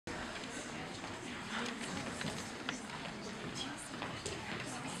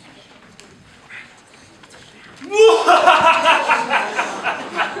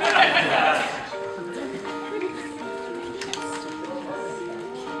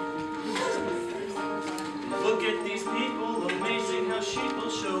people, amazing how sheep will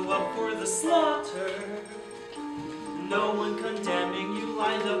show up for the slaughter. No one condemning you,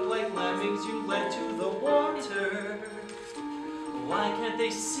 lined up like lemmings, you led to the water. Why can't they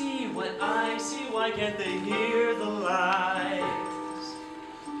see what I see? Why can't they hear the lies?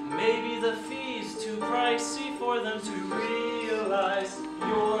 Maybe the fee's too pricey for them to realize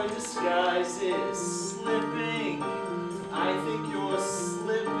your disguise is slipping. I think you're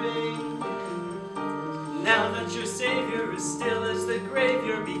slipping. Now that your savior is still as the grave,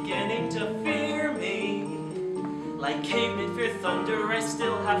 you're beginning to fear me. Like cavemen fear thunder, I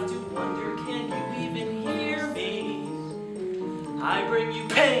still have to wonder, can you even hear me? I bring you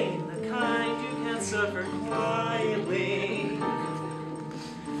pain, the kind you can't suffer quietly.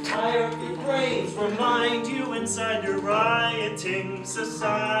 Tired your brains remind you inside your rioting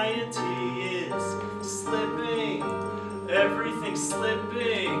society is slipping. Everything's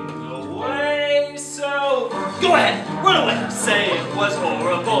slipping away, so go ahead, run away, say it was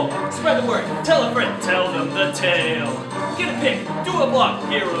horrible, spread the word, tell a friend, tell them the tale, get a pic, do a blog,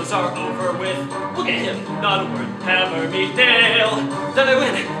 heroes are over with, look at him, not a word, hammer me nail, then I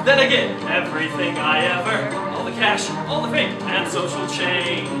win, then I get everything I ever, all the cash, all the fame, and social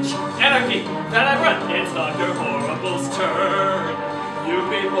change, anarchy, that I run, it's Dr. Horrible's turn, you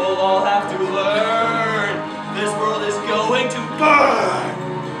people all have to learn. This world is going to burn!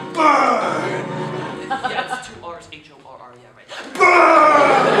 Burn! Yeah, it's 2 R's, H-O-R-R, yeah, right.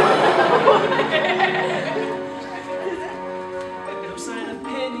 Burn! No sign of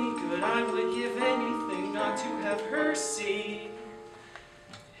penny good, I would give anything not to have her see.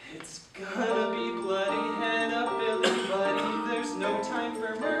 It's gonna be bloody, head up, Billy Buddy, there's no time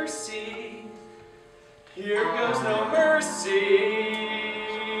for mercy. Here goes no mercy.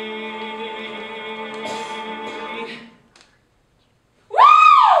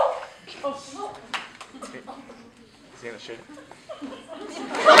 Is he gonna shoot it?